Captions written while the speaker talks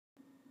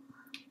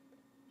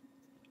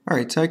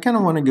Alright, so I kind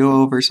of want to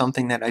go over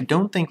something that I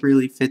don't think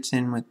really fits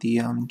in with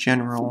the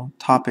general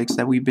topics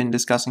that we've been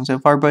discussing so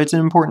far, but it's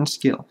an important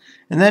skill,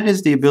 and that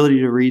is the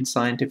ability to read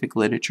scientific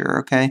literature,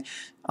 okay?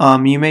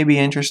 You may be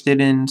interested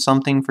in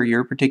something for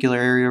your particular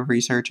area of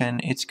research,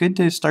 and it's good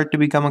to start to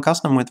become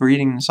accustomed with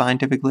reading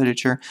scientific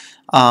literature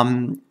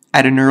at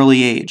an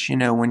early age,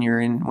 when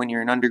you're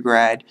in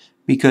undergrad,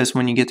 because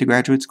when you get to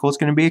graduate school, it's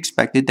going to be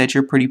expected that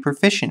you're pretty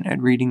proficient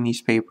at reading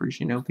these papers.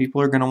 People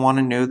are going to want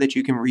to know that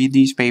you can read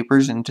these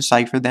papers and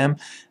decipher them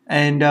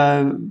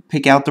and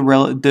pick out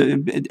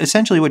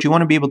essentially what you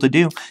want to be able to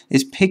do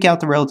is pick out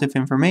the relative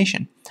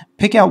information.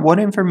 Pick out what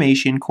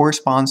information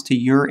corresponds to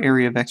your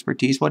area of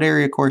expertise, what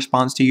area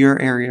corresponds to your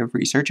area of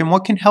research, and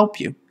what can help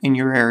you in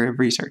your area of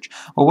research,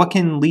 or what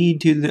can lead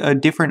to a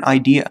different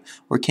idea,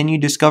 or can you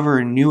discover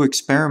a new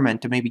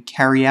experiment to maybe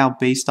carry out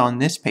based on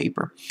this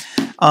paper.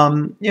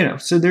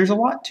 So there's a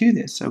lot to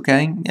this,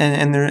 okay,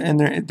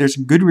 there's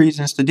good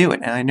reasons to do it.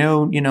 And I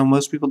know,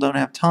 most people don't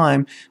have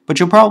time, but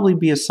you'll probably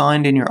be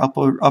assigned in your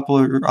upper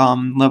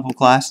level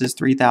classes,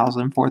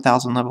 3,000,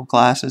 4,000 level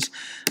classes,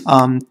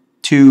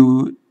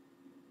 to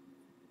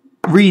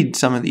read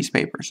some of these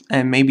papers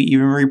and maybe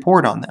even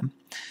report on them.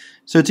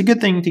 So it's a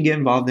good thing to get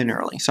involved in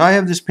early. So I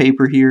have this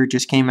paper here,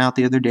 just came out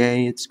the other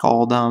day. It's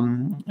called,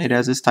 it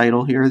has this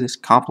title here, this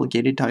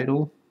complicated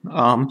title.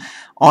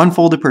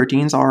 Unfolded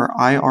proteins are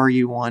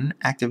IRU1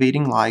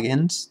 activating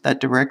ligands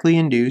that directly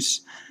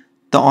induce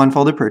the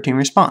unfolded protein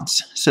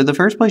response. So the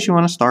first place you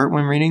want to start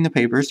when reading the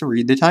paper is to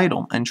read the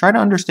title and try to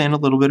understand a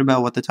little bit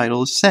about what the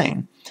title is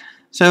saying.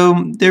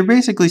 So they're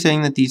basically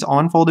saying that these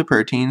unfolded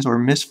proteins, or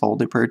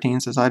misfolded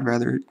proteins as I'd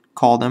rather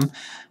call them,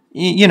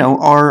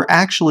 are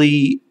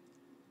actually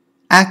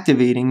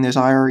activating this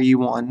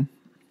IRE1,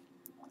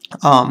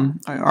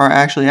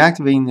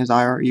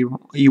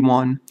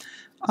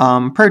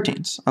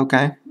 proteins,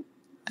 okay?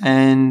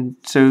 And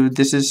so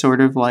this is sort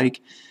of like,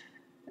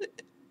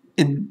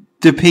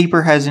 the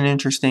paper has an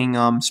interesting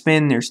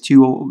spin. There's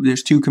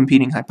two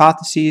competing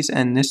hypotheses,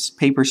 and this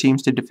paper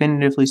seems to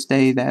definitively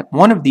say that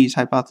one of these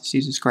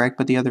hypotheses is correct,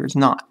 but the other is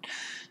not.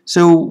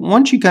 So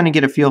once you kind of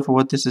get a feel for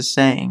what this is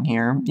saying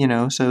here,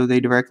 so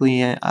they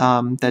directly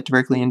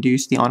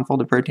induce the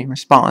unfolded protein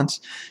response,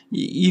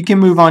 you can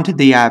move on to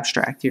the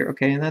abstract here,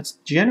 okay? And that's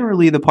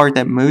generally the part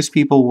that most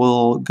people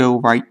will go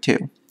right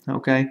to,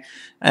 okay?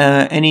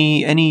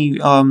 Any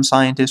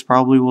scientist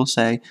probably will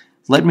say,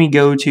 let me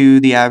go to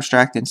the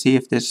abstract and see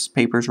if this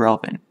paper is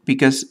relevant,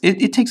 because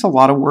it takes a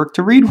lot of work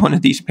to read one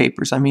of these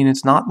papers. I mean,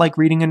 it's not like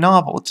reading a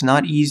novel. It's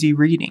not easy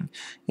reading.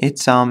 It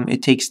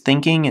takes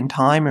thinking and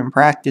time and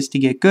practice to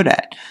get good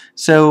at.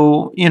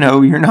 So,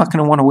 you're not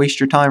going to want to waste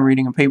your time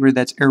reading a paper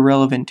that's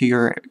irrelevant to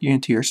your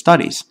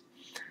studies.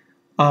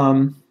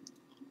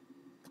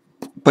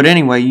 But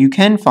anyway, you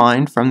can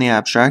find from the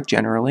abstract,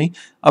 generally,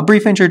 a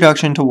brief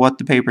introduction to what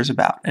the paper is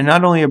about. And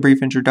not only a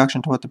brief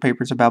introduction to what the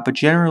paper is about, but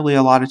generally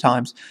a lot of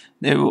times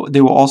they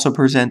will also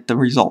present the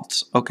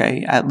results,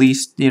 okay? At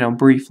least,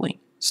 briefly.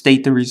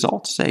 State the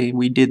results. Say,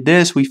 we did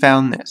this, we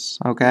found this,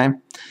 okay?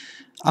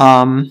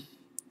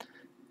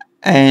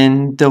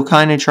 And they'll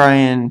kind of try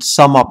and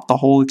sum up the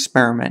whole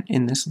experiment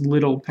in this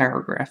little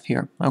paragraph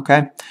here,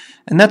 okay?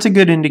 And that's a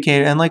good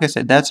indicator. And like I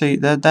said, that's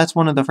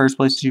one of the first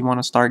places you want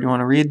to start. You want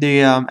to read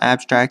the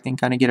abstract and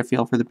kind of get a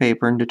feel for the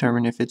paper and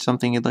determine if it's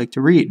something you'd like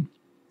to read.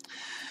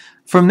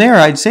 From there,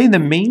 I'd say the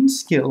main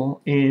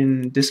skill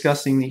in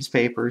discussing these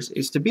papers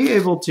is to be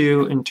able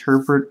to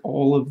interpret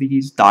all of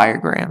these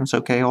diagrams,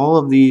 okay? All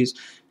of these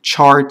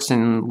charts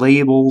and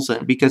labels,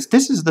 and because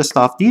this is the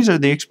stuff, these are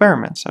the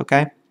experiments,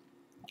 okay?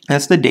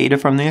 That's the data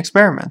from the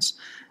experiments.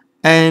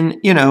 And,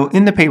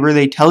 in the paper,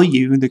 they tell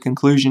you the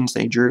conclusions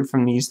they drew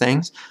from these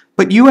things,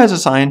 but you as a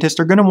scientist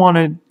are going to want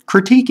to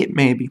critique it,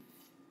 maybe.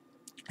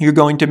 You're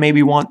going to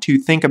maybe want to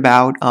think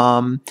about,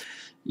 does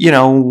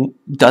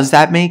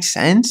that make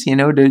sense?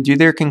 Do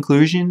their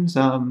conclusions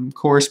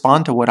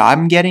correspond to what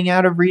I'm getting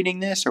out of reading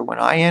this? Or when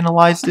I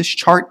analyze this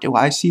chart, do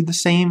I see the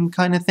same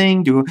kind of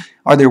thing?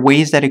 Are there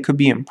ways that it could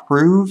be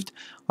improved?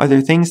 Are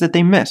there things that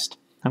they missed?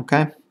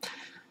 Okay?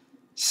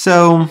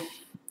 So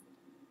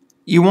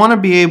you want to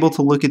be able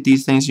to look at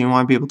these things and you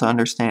want to be able to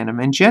understand them.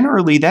 And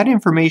generally, that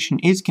information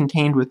is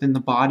contained within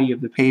the body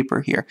of the paper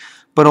here.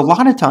 But a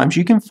lot of times,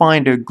 you can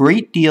find a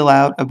great deal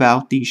out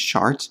about these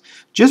charts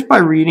just by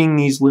reading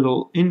these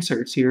little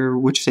inserts here,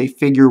 which say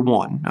figure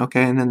 1,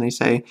 okay? And then they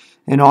say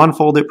an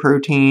unfolded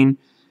protein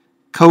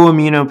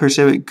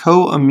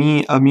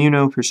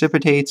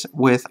co-immunoprecipitates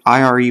with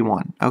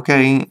IRE1,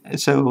 okay?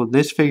 So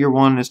this figure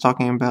 1 is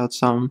talking about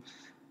some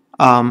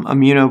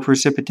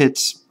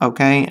immunoprecipitates,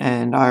 okay,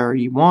 and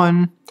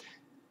IRE1,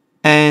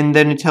 and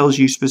then it tells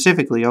you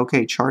specifically,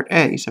 okay, chart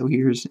A, so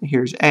here's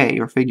A,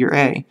 or figure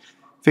A,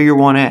 figure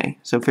 1A,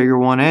 so figure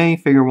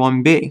 1A, figure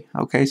 1B,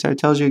 okay, so it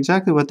tells you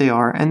exactly what they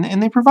are,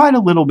 and they provide a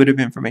little bit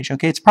of information,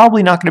 okay, it's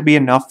probably not going to be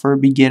enough for a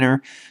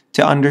beginner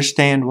to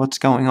understand what's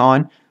going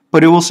on,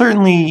 But it will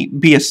certainly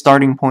be a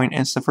starting point.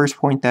 It's the first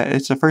part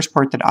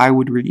that I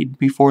would read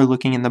before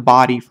looking in the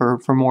body for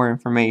more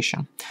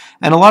information.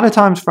 And a lot of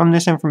times from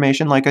this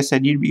information, like I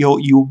said,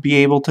 you'll be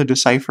able to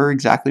decipher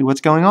exactly what's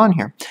going on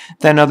here.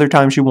 Then other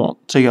times you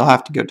won't, so you'll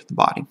have to go to the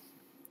body.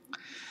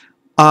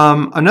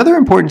 Another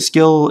important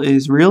skill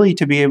is really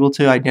to be able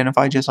to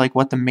identify just like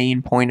what the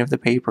main point of the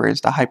paper is,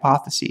 the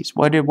hypotheses.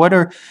 What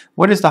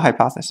is the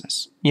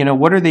hypothesis? You know,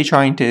 what are they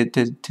trying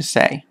to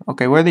say?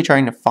 Okay, what are they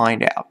trying to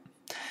find out?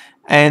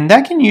 And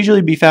that can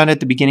usually be found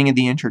at the beginning of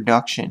the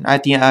introduction,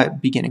 at the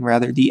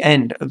the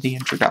end of the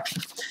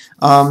introduction.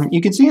 You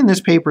can see in this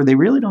paper, they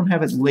really don't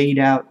have it laid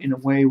out in a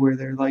way where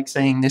they're like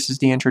saying this is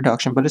the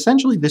introduction, but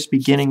essentially this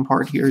beginning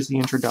part here is the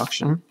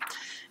introduction.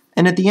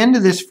 And at the end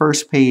of this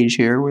first page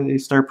here, where they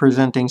start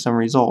presenting some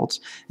results,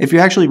 if you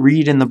actually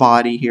read in the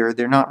body here,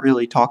 they're not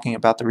really talking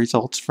about the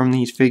results from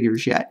these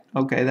figures yet.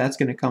 Okay, that's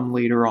going to come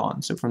later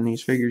on. So from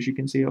these figures you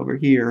can see over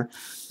here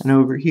and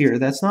over here,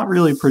 that's not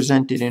really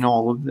presented in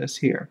all of this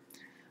here.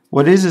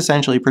 What is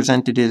essentially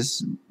presented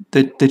is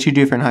the two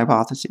different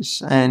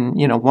hypotheses. And,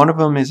 you know, one of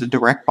them is a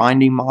direct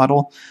binding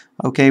model,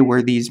 okay,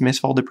 where these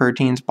misfolded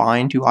proteins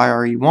bind to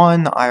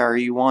IRE1. The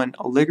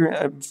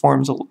IRE1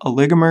 forms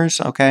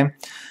oligomers, okay,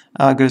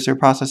 goes through a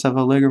process of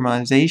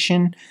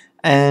oligomerization,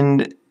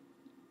 and,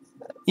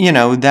 you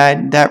know,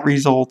 that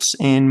results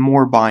in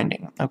more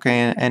binding,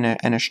 okay,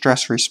 and a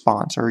stress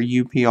response, or a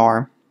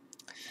UPR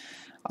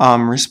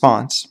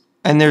response.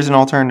 And there's an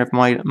alternative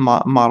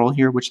model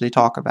here which they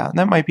talk about. And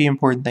that might be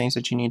important things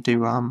that you need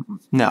to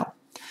know.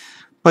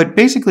 But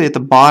basically at the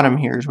bottom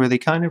here is where they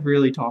kind of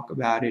really talk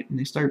about it, and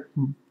they start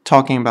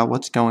talking about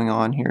what's going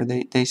on here.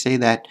 They say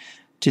that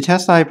to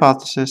test the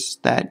hypothesis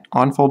that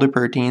unfolded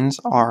proteins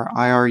are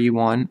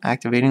IRE1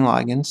 activating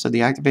ligands, so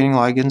the activating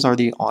ligands are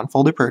the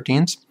unfolded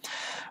proteins,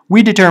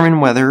 we determine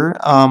whether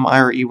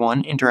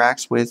IRE1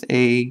 interacts with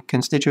a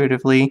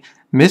constitutively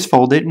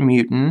misfolded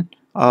mutant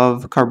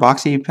of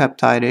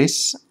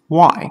carboxypeptidase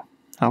Y,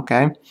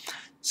 okay,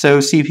 so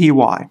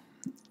CPY.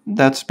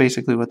 That's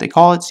basically what they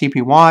call it,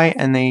 CPY,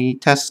 and they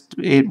test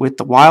it with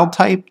the wild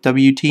type.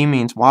 WT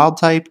means wild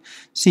type,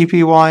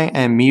 CPY,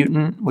 and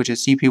mutant, which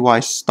is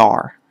CPY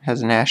star,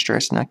 has an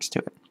asterisk next to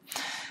it.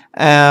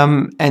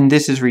 And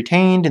this is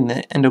retained in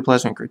the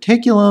endoplasmic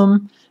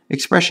reticulum.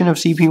 Expression of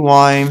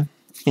CPY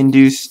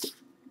induced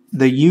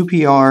the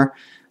UPR,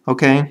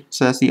 okay,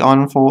 so that's the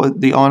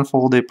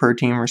unfolded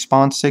protein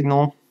response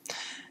signal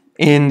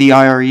in the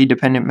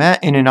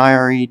in an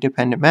IRE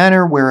dependent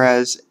manner,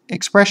 whereas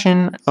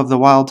expression of the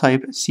wild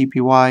type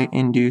CPY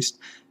induced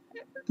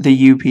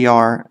the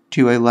UPR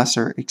to a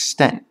lesser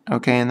extent,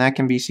 okay, and that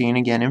can be seen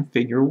again in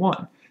figure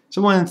 1.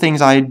 So one of the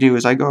things I do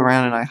is I go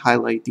around and I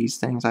highlight these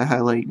things. I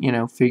highlight, you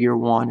know, figure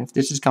 1. If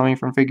this is coming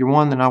from figure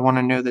 1, then I want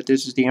to know that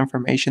this is the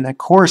information that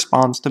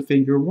corresponds to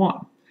figure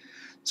 1.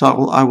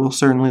 So I will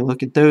certainly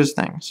look at those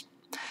things.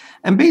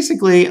 And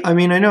basically, I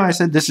mean, I know I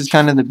said this is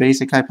kind of the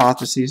basic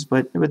hypotheses,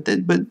 but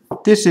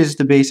this is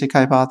the basic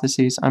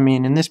hypotheses. I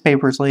mean, and this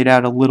paper is laid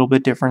out a little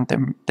bit different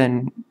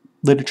than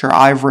literature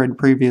I've read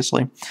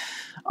previously.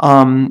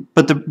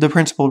 But the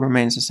principle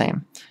remains the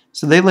same.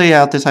 So they lay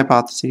out this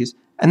hypothesis,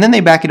 and then they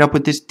back it up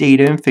with this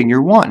data in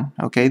figure 1.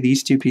 Okay,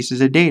 these two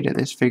pieces of data,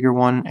 this figure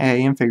 1A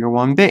and figure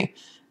 1B.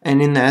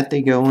 And in that,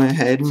 they go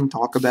ahead and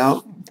talk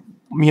about,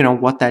 you know,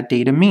 what that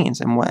data means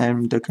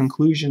and the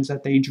conclusions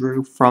that they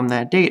drew from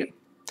that data.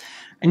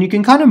 And you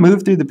can kind of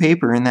move through the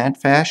paper in that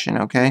fashion,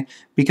 okay,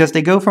 because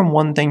they go from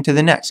one thing to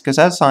the next. Because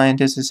as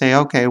scientists, they say,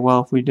 okay,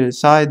 well, if we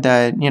decide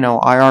that, you know,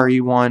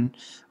 IRE1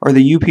 or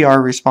the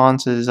UPR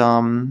response is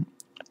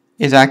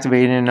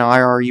activated in an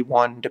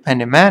IRE1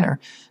 dependent manner,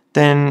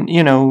 then,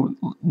 you know,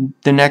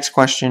 the next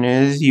question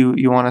is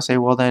you want to say,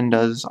 well, then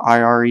does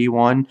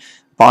IRE1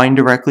 bind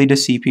directly to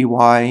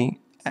CPY,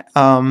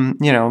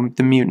 you know,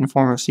 the mutant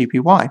form of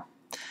CPY?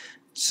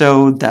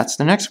 So that's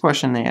the next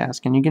question they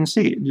ask, and you can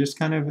see it just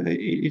kind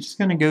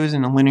of goes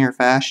in a linear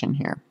fashion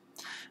here,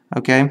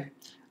 okay?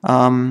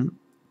 And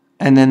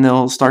then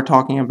they'll start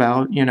talking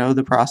about, you know,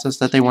 the process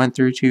that they went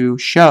through to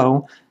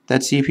show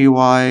that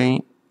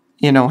CPY,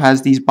 you know,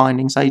 has these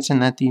binding sites,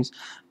 and that these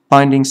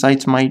binding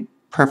sites might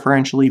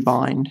preferentially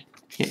bind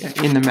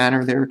in the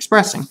manner they're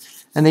expressing.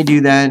 And they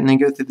do that, and they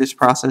go through this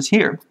process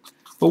here.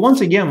 But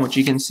once again, what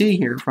you can see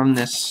here from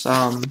this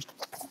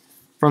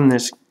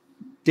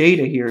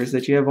data here is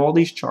that you have all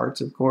these charts,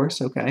 of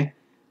course, okay,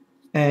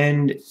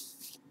 and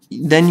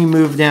then you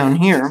move down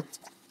here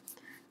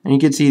and you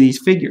can see these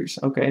figures,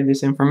 okay,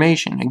 this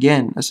information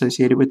again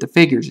associated with the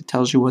figures. It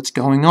tells you what's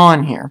going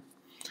on here,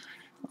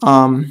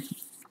 and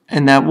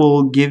that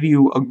will give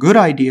you a good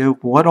idea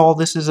of what all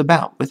this is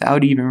about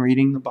without even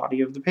reading the body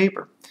of the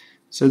paper.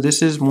 So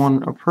this is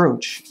one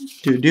approach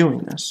to doing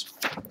this,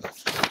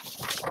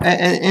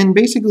 and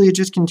basically it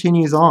just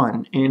continues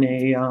on in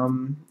a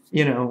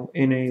you know,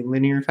 in a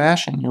linear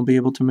fashion. You'll be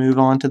able to move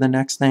on to the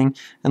next thing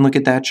and look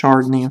at that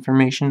chart, and the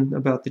information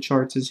about the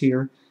charts is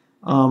here,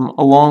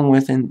 along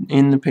with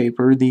in the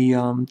paper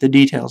the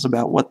details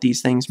about what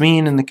these things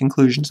mean and the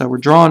conclusions that were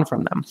drawn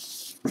from them.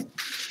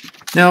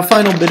 Now, a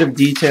final bit of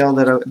detail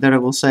that I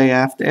will say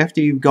after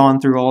you've gone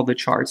through all the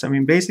charts. I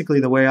mean, basically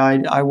the way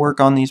I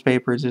work on these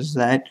papers is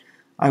that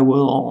I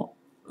will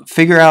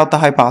figure out the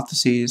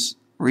hypotheses,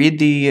 read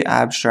the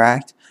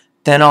abstract,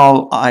 then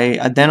I'll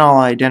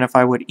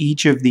identify what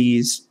each of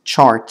these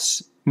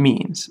charts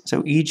means.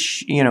 So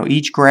each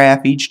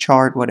graph, each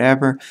chart,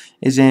 whatever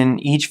is in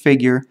each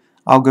figure,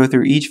 I'll go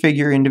through each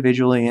figure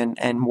individually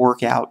and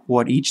work out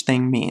what each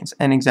thing means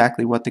and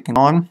exactly what the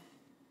on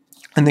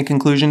and the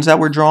conclusions that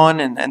were drawn,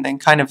 and then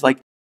kind of like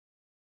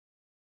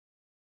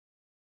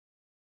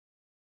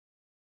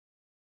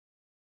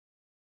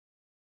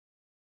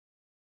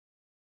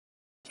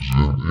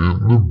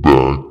in the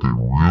back, they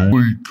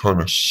really kind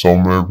of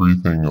sum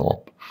everything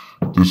up.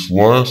 This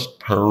last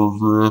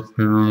paragraph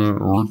here,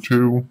 or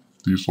two,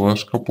 these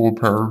last couple of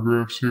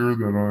paragraphs here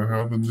that I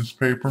have in this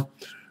paper,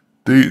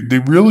 they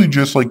really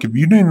just, like, if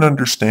you didn't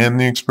understand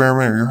the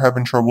experiment or you're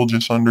having trouble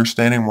just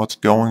understanding what's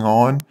going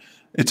on,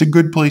 it's a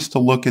good place to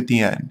look at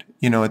the end.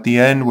 At the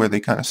end where they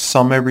kind of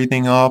sum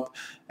everything up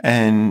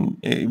and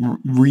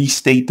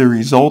restate the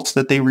results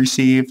that they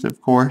received,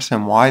 of course,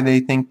 and why they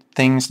think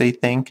things they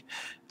think.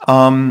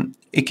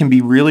 It can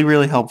be really,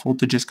 really helpful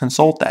to just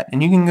consult that.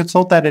 And you can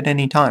consult that at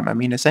any time. I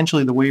mean,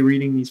 essentially the way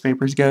reading these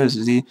papers goes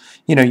is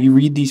you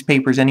read these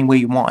papers any way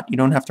you want. You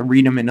don't have to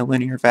read them in a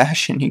linear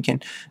fashion. You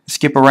can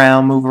skip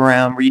around, move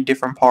around, read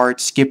different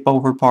parts, skip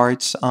over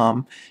parts.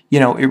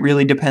 It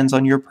really depends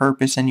on your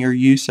purpose and your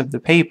use of the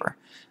paper.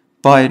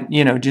 But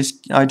I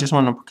just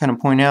want to kind of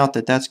point out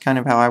that that's kind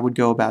of how I would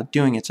go about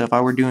doing it. So if I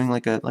were doing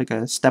like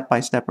a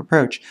step-by-step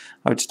approach,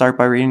 I would start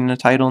by reading the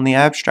title and the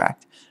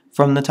abstract.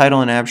 From the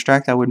title and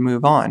abstract, I would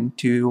move on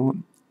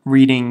to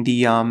reading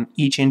the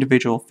each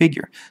individual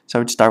figure. So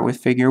I would start with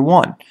figure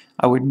 1.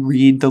 I would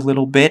read the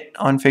little bit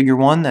on figure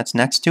 1 that's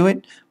next to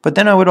it, but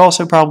then I would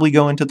also probably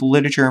go into the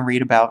literature and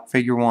read about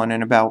figure 1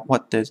 and about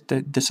what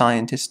the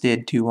scientists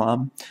did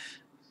to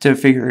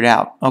figure it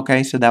out.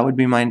 Okay, so that would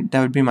be my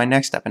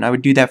next step, and I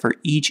would do that for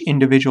each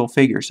individual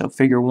figure. So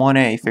figure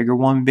 1A, figure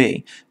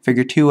 1B,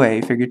 figure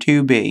 2A, figure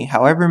 2B,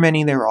 however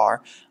many there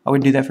are, I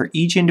would do that for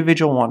each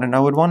individual one, and I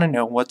would want to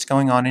know what's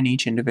going on in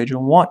each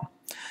individual one.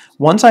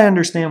 Once I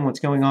understand what's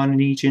going on in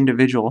each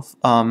individual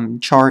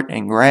chart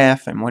and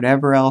graph and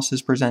whatever else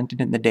is presented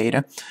in the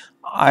data,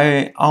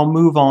 I'll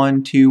move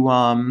on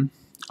to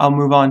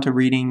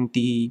reading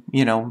the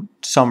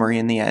summary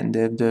in the end,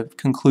 the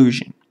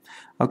conclusion.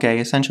 Okay,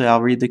 essentially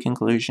I'll read the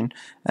conclusion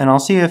and I'll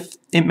see if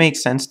it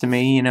makes sense to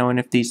me, and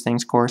if these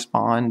things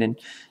correspond and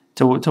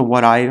to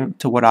what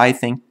I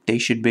think they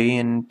should be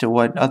and to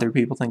what other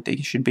people think they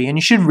should be. And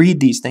you should read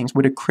these things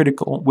with a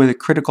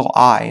critical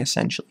eye,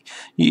 essentially.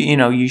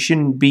 You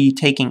shouldn't be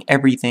taking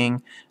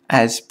everything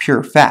as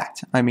pure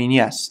fact. I mean,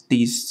 yes,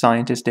 these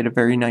scientists did a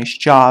very nice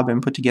job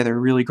and put together a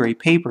really great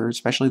paper,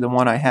 especially the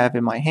one I have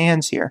in my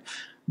hands here.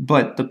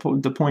 But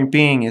the point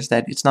being is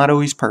that it's not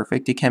always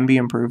perfect. It can be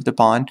improved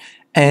upon,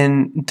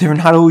 and they're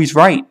not always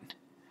right.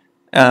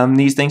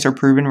 These things are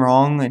proven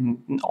wrong,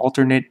 and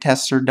alternate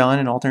tests are done,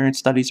 and alternate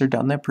studies are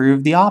done that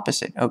prove the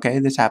opposite. Okay,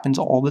 this happens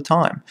all the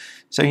time.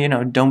 So,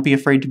 don't be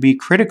afraid to be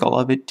critical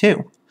of it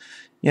too.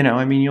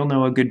 I mean, you'll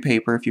know a good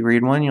paper if you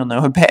read one. You'll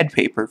know a bad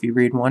paper if you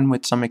read one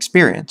with some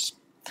experience.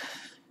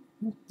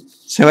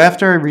 So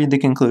after I read the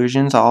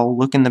conclusions, I'll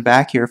look in the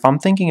back here. If I'm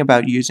thinking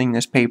about using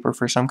this paper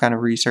for some kind of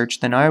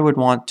research, then I would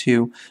want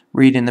to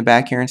read in the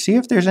back here and see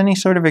if there's any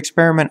sort of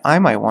experiment I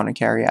might want to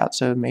carry out.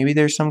 So maybe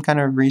there's some kind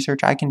of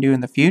research I can do in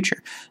the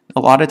future. A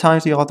lot of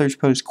times the authors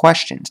pose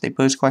questions. They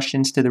pose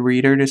questions to the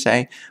reader to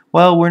say,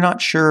 well, we're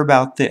not sure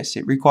about this.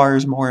 It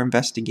requires more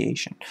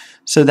investigation.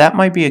 So that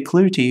might be a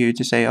clue to you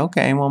to say,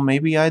 okay, well,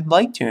 maybe I'd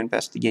like to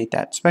investigate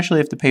that,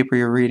 especially if the paper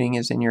you're reading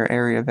is in your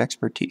area of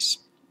expertise.